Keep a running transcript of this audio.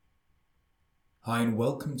Hi and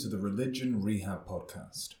welcome to the Religion Rehab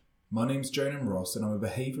Podcast. My name's Jonan Ross and I'm a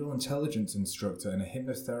behavioural intelligence instructor and a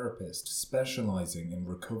hypnotherapist specialising in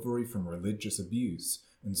recovery from religious abuse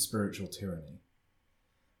and spiritual tyranny.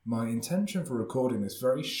 My intention for recording this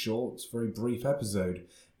very short, very brief episode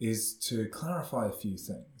is to clarify a few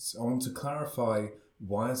things. I want to clarify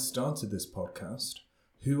why I started this podcast,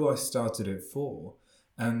 who I started it for,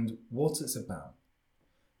 and what it's about.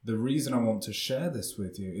 The reason I want to share this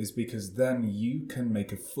with you is because then you can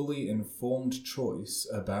make a fully informed choice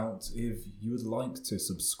about if you would like to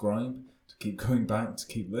subscribe, to keep going back, to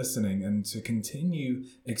keep listening, and to continue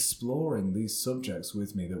exploring these subjects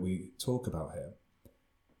with me that we talk about here.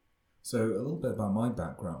 So a little bit about my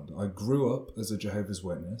background. I grew up as a Jehovah's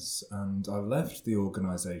Witness and I left the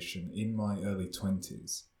organisation in my early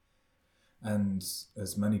 20s. And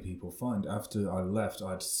as many people find, after I left,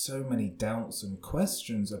 I had so many doubts and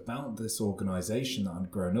questions about this organisation that I'd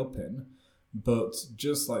grown up in. But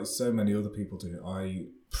just like so many other people do, I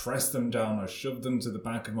pressed them down, I shoved them to the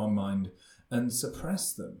back of my mind and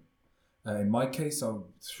suppressed them. In my case, I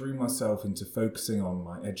threw myself into focusing on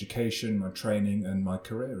my education, my training, and my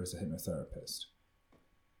career as a hypnotherapist.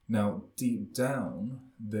 Now, deep down,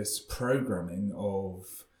 this programming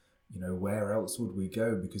of where else would we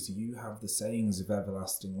go because you have the sayings of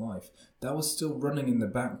everlasting life, that was still running in the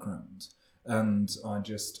background. And I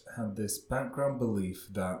just had this background belief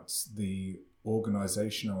that the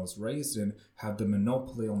organisation I was raised in had the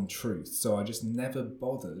monopoly on truth. So I just never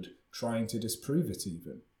bothered trying to disprove it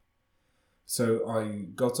even. So I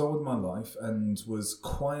got on with my life and was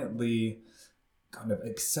quietly kind of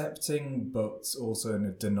accepting, but also in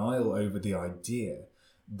a denial over the idea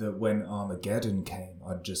that when Armageddon came,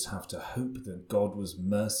 I'd just have to hope that God was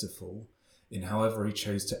merciful in however he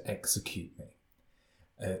chose to execute me.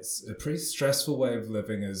 It's a pretty stressful way of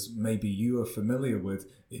living, as maybe you are familiar with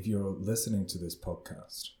if you're listening to this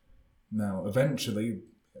podcast. Now, eventually,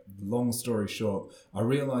 long story short, I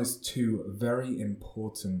realized two very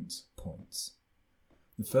important points.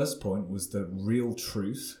 The first point was that real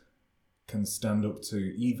truth can stand up to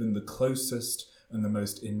even the closest and the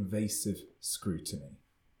most invasive scrutiny.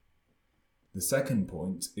 The second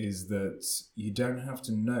point is that you don't have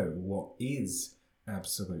to know what is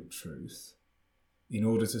absolute truth in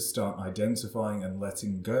order to start identifying and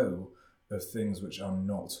letting go of things which are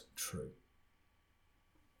not true.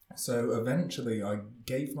 So eventually I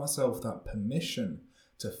gave myself that permission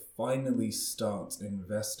to finally start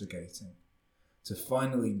investigating, to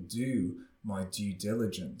finally do my due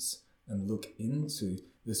diligence and look into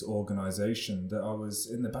this organisation that I was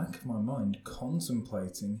in the back of my mind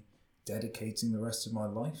contemplating dedicating the rest of my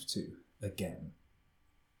life to again.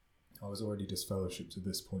 I was already disfellowshipped at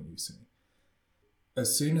this point, you see.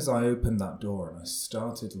 As soon as I opened that door and I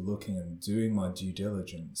started looking and doing my due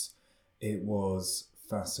diligence, it was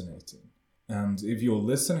fascinating. And if you're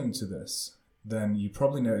listening to this, then you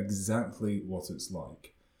probably know exactly what it's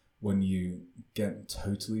like when you get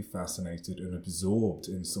totally fascinated and absorbed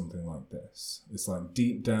in something like this. It's like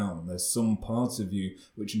deep down, there's some part of you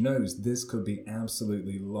which knows this could be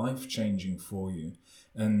absolutely life-changing for you.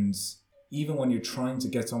 And even when you're trying to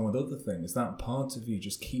get on with other things, that part of you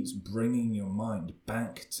just keeps bringing your mind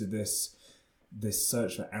back to this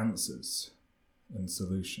search for answers and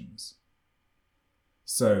solutions.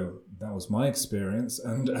 So that was my experience.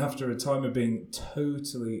 And after a time of being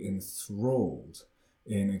totally enthralled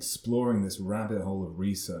in exploring this rabbit hole of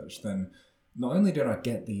research, then not only did I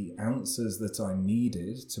get the answers that I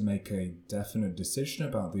needed to make a definite decision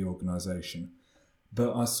about the organisation,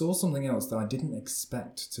 but I saw something else that I didn't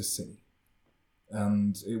expect to see.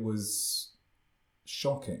 And it was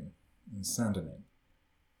shocking and saddening.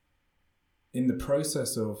 In the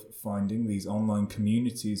process of finding these online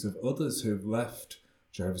communities of others who have left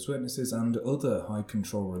Jehovah's Witnesses and other high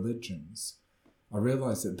control religions, I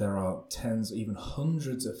realised that there are tens, even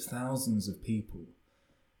hundreds of thousands of people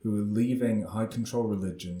who are leaving high control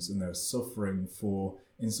religions and they're suffering for,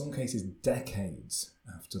 in some cases, decades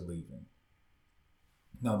after leaving.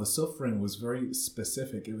 Now, the suffering was very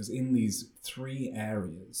specific. It was in these three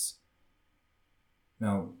areas.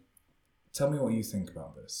 Now, tell me what you think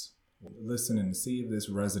about this. Listen and see if this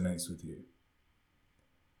resonates with you.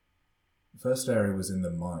 The first area was in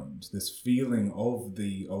the mind, this feeling of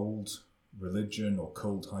the old religion or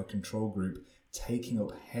cult high control group taking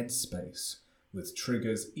up headspace with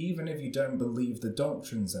triggers. Even if you don't believe the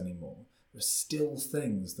doctrines anymore, there are still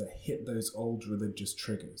things that hit those old religious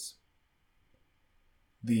triggers.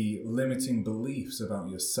 The limiting beliefs about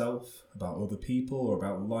yourself, about other people, or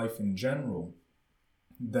about life in general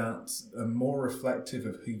that are more reflective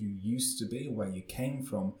of who you used to be, where you came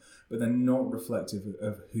from, but they're not reflective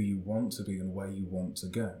of who you want to be and where you want to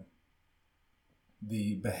go.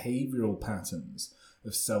 The behavioural patterns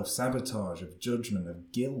of self-sabotage, of judgment,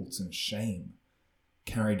 of guilt and shame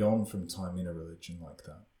carried on from time in a religion like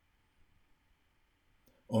that.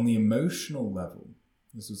 On the emotional level,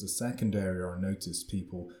 this was the second area I noticed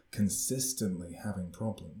people consistently having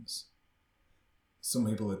problems. Some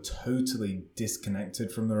people are totally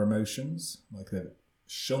disconnected from their emotions, like they've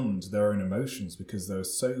shunned their own emotions because they were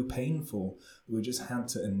so painful that we just had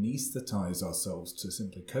to anaesthetize ourselves to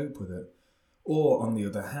simply cope with it. Or, on the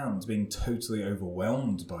other hand, being totally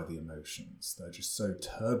overwhelmed by the emotions. They're just so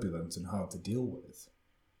turbulent and hard to deal with.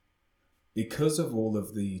 Because of all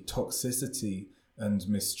of the toxicity and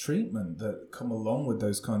mistreatment that come along with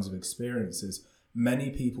those kinds of experiences,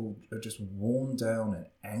 many people are just worn down and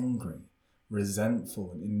angry,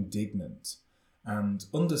 resentful and indignant, and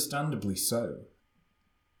understandably so,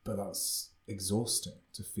 but that's exhausting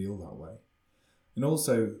to feel that way. And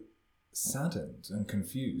also saddened and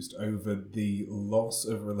confused over the loss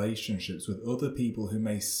of relationships with other people who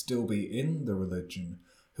may still be in the religion,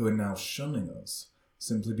 who are now shunning us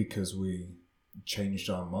simply because we changed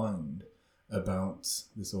our mind about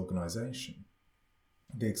this organisation.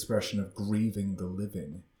 The expression of grieving the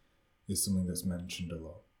living is something that's mentioned a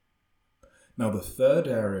lot. Now, the third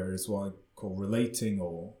area is what I call relating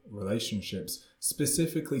or relationships,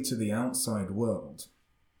 specifically to the outside world.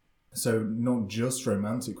 So not just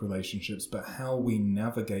romantic relationships, but how we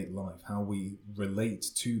navigate life, how we relate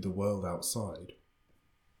to the world outside.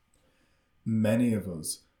 Many of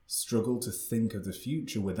us struggle to think of the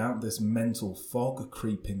future without this mental fog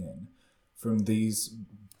creeping in from these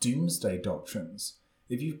doomsday doctrines.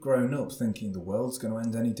 If you've grown up thinking the world's going to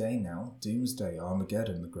end any day now, doomsday,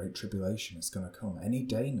 Armageddon, the Great Tribulation is going to come any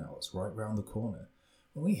day now, it's right round the corner.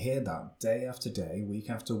 When we hear that day after day, week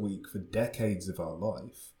after week, for decades of our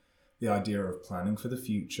life, the idea of planning for the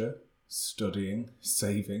future, studying,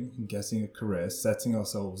 saving, getting a career, setting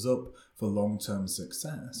ourselves up for long-term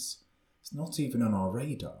success, it's not even on our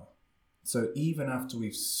radar. So even after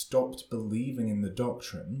we've stopped believing in the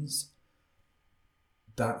doctrines,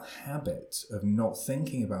 that habit of not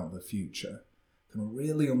thinking about the future can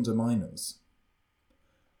really undermine us.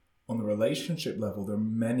 On the relationship level, there are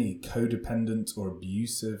many codependent or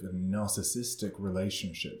abusive and narcissistic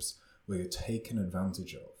relationships where you're taken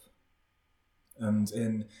advantage of. And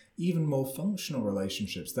in even more functional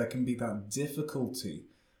relationships, there can be that difficulty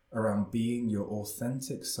around being your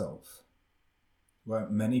authentic self, where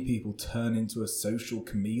many people turn into a social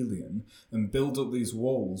chameleon and build up these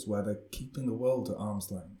walls where they're keeping the world at arm's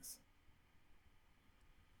length.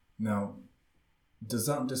 Now, does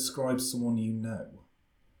that describe someone you know?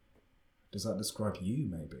 Does that describe you,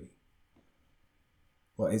 maybe?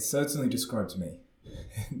 Well, it certainly describes me.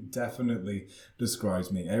 It definitely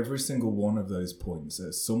describes me. Every single one of those points,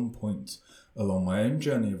 at some point along my own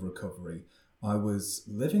journey of recovery, I was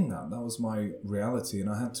living that. That was my reality, and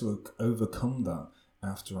I had to overcome that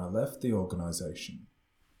after I left the organisation.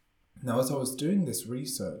 Now, as I was doing this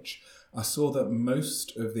research, I saw that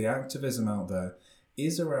most of the activism out there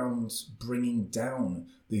is around bringing down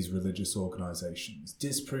these religious organisations,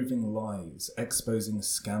 disproving lies, exposing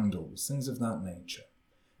scandals, things of that nature.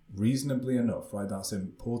 Reasonably enough, right? That's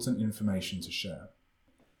important information to share.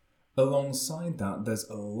 Alongside that, there's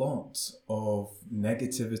a lot of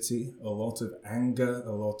negativity, a lot of anger,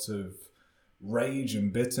 a lot of rage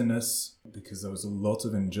and bitterness, because there was a lot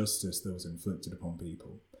of injustice that was inflicted upon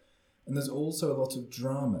people. And there's also a lot of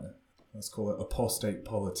drama, let's call it apostate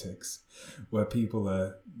politics, where people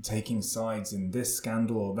are taking sides in this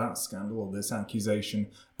scandal or that scandal or this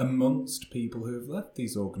accusation amongst people who have left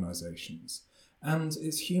these organisations. And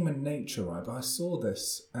it's human nature, right? But I saw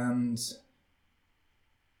this and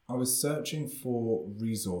I was searching for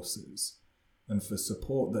resources and for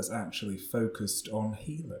support that's actually focused on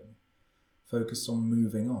healing, focused on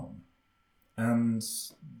moving on. And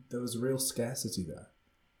there was real scarcity there.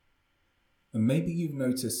 And maybe you've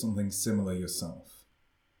noticed something similar yourself.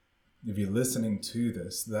 If you're listening to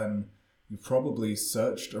this, then you've probably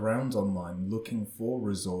searched around online looking for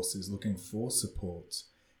resources, looking for support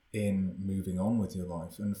in moving on with your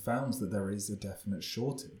life, and found that there is a definite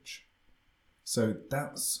shortage. So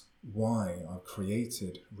that's why I've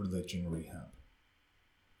created Religion Rehab.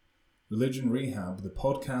 Religion Rehab, the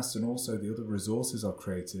podcast, and also the other resources I've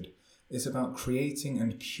created, is about creating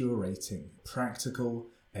and curating practical,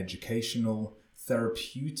 educational,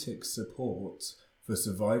 therapeutic support for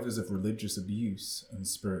survivors of religious abuse and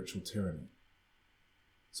spiritual tyranny.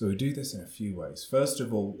 So we do this in a few ways. First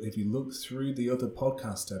of all, if you look through the other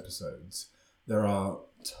podcast episodes, there are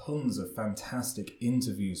tons of fantastic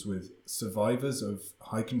interviews with survivors of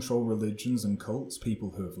high control religions and cults,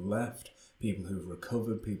 people who have left, people who have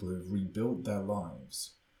recovered, people who have rebuilt their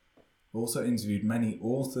lives. We've also interviewed many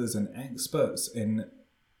authors and experts in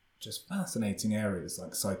just fascinating areas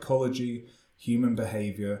like psychology, human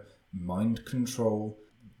behavior, mind control,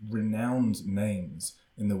 renowned names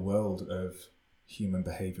in the world of human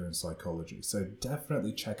behavior and psychology. So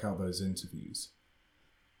definitely check out those interviews.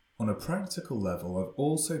 On a practical level, I've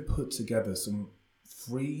also put together some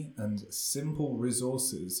free and simple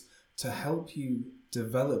resources to help you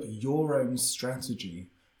develop your own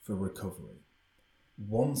strategy for recovery.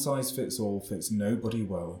 One size fits all fits nobody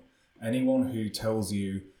well. Anyone who tells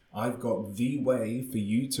you, I've got the way for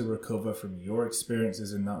you to recover from your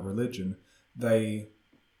experiences in that religion, they're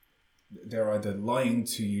either lying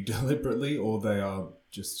to you deliberately or they are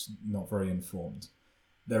just not very informed.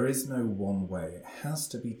 There is no one way. It has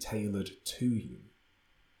to be tailored to you.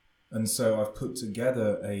 And so I've put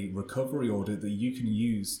together a recovery audit that you can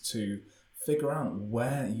use to figure out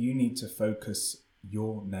where you need to focus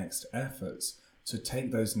your next efforts to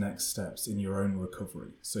take those next steps in your own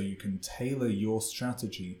recovery, so you can tailor your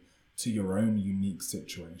strategy to your own unique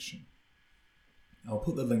situation. I'll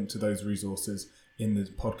put the link to those resources in the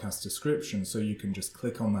podcast description, so you can just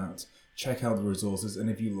click on that, check out the resources, and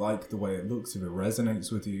if you like the way it looks, if it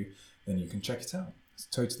resonates with you, then you can check it out. It's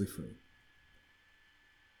totally free.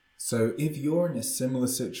 So if you're in a similar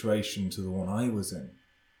situation to the one I was in,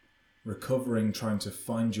 recovering, trying to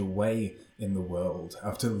find your way in the world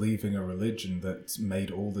after leaving a religion that made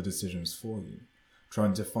all the decisions for you,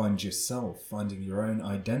 trying to find yourself, finding your own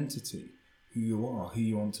identity, who you are, who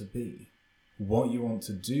you want to be, what you want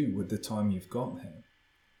to do with the time you've got here.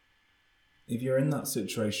 If you're in that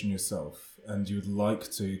situation yourself and you'd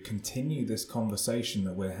like to continue this conversation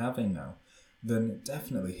that we're having now, then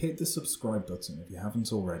definitely hit the subscribe button if you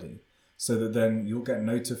haven't already, so that then you'll get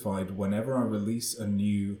notified whenever I release a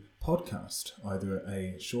new podcast, either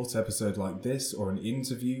a short episode like this or an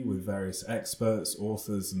interview with various experts,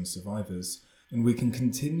 authors and survivors, and we can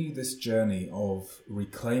continue this journey of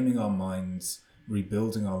reclaiming our minds,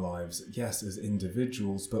 rebuilding our lives, yes, as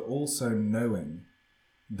individuals, but also knowing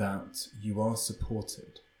that you are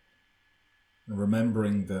supported, and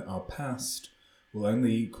remembering that our past will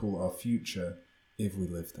only equal our future if we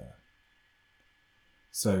live there.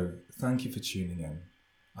 So thank you for tuning in.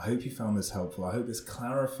 I hope you found this helpful. I hope this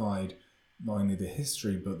clarified not only the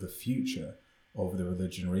history but the future of the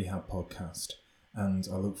Religion Rehab podcast, and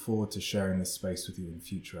I look forward to sharing this space with you in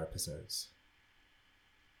future episodes.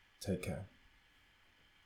 Take care.